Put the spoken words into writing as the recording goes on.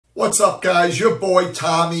What's up, guys? Your boy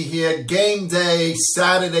Tommy here. Game day,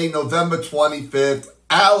 Saturday, November 25th,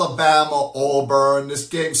 Alabama, Auburn. This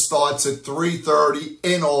game starts at 3:30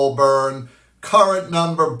 in Auburn. Current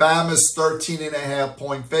number, Bama's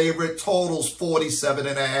 13.5-point favorite. Totals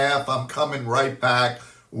 47.5. I'm coming right back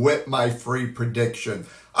with my free prediction.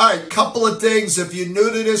 All right, couple of things. If you're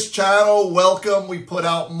new to this channel, welcome. We put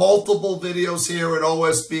out multiple videos here at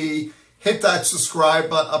OSB. Hit that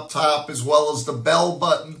subscribe button up top as well as the bell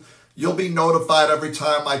button. You'll be notified every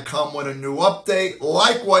time I come with a new update.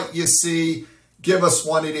 Like what you see, give us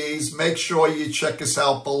one of these. Make sure you check us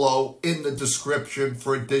out below in the description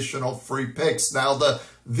for additional free picks. Now, the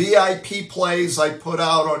VIP plays I put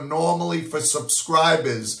out are normally for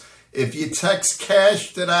subscribers. If you text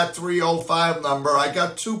cash to that 305 number, I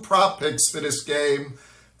got two prop picks for this game.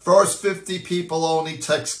 First 50 people only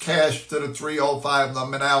text cash to the 305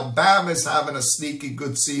 number. Now, Bama's having a sneaky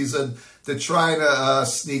good season. They're trying to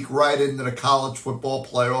sneak right into the college football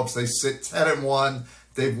playoffs. They sit 10-1.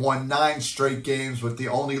 They've won 9 straight games with the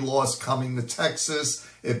only loss coming to Texas.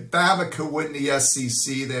 If Bama could win the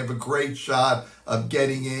SEC, they have a great shot of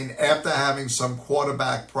getting in after having some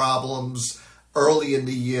quarterback problems early in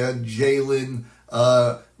the year. Jalen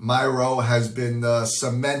Milroe has been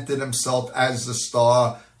cemented himself as the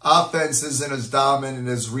star. Offense isn't as dominant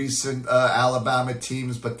as recent Alabama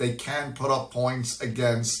teams, but they can put up points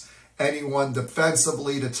against anyone.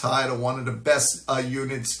 Defensively, to tie to one of the best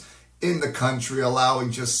units in the country, allowing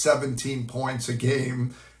just 17 points a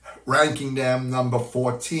game, ranking them number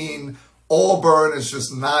 14. Auburn is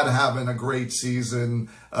just not having a great season,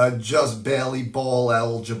 just barely bowl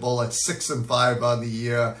eligible at 6-5 on the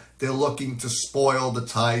year. They're looking to spoil the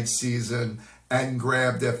Tide season and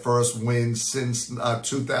grab their first win since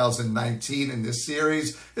 2019 in this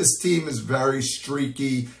series. This team is very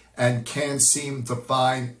streaky and can't seem to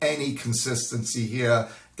find any consistency here.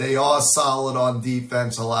 They are solid on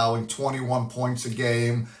defense, allowing 21 points a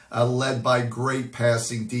game, led by great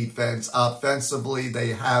passing defense. Offensively, they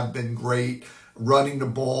have been great running the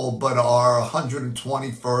ball, but are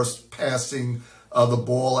 121st passing the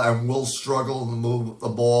ball and will struggle to move the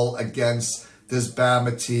ball against this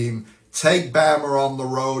Bama team. Take Bama on the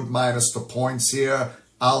road minus the points here.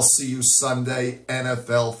 I'll see you Sunday,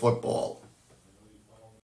 NFL football.